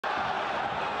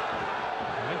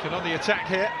Lincoln on the attack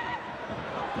here.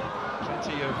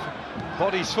 Plenty of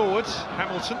bodies forwards.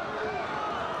 Hamilton.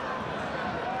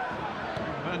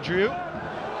 Mandrew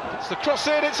gets the cross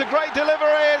in. It's a great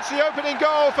delivery. It's the opening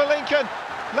goal for Lincoln.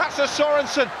 Lasse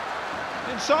Sorensen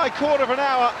inside quarter of an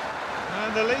hour.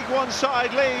 And the League One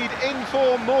side lead in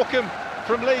for Morecambe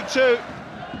from League Two.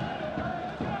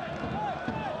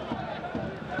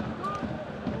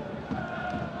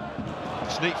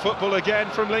 Neat football again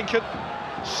from Lincoln.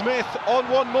 Smith on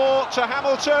one more to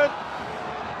Hamilton.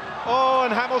 Oh,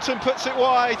 and Hamilton puts it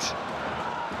wide.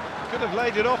 Could have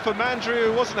laid it off for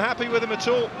Mandrew, who wasn't happy with him at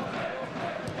all.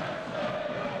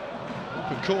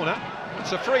 Open corner.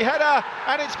 It's a free header,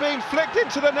 and it's been flicked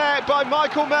into the net by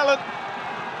Michael Mellon.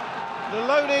 The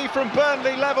loanee from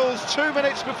Burnley levels 2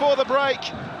 minutes before the break.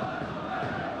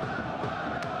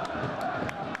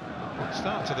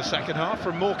 Start to the second half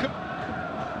from Morecambe.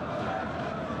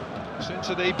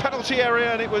 Into the penalty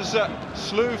area, and it was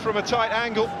Slew from a tight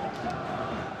angle.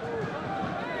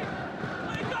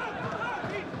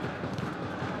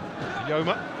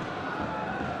 Yoma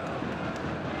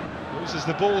loses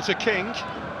the ball to King.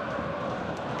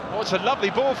 Oh, it's a lovely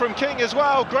ball from King as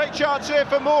well. Great chance here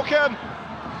for Morecambe,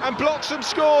 and Bloxham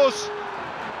scores.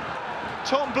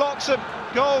 Tom Bloxham,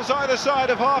 goals either side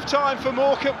of half-time for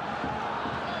Morecambe.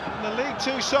 And the League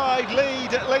Two side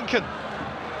lead at Lincoln.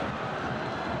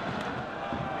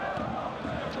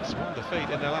 One defeat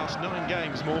in their last 9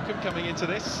 games, Morecambe, coming into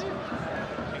this.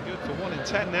 Looking good for 1 in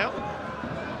 10 now.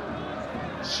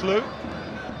 Slew.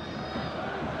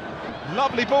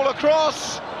 Lovely ball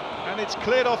across, and it's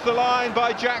cleared off the line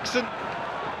by Jackson.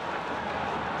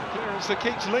 Clearance that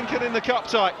keeps Lincoln in the cup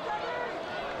tie.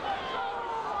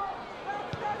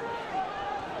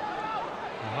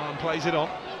 Mahan plays it on.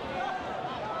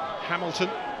 Hamilton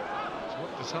has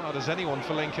worked as hard as anyone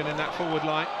for Lincoln in that forward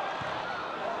line.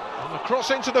 And the cross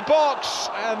into the box,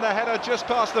 and the header just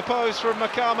past the post from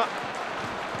Morecambe.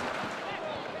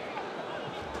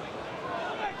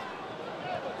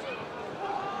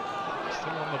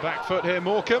 Still on the back foot here,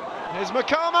 Morecambe. Here's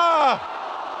Morecambe!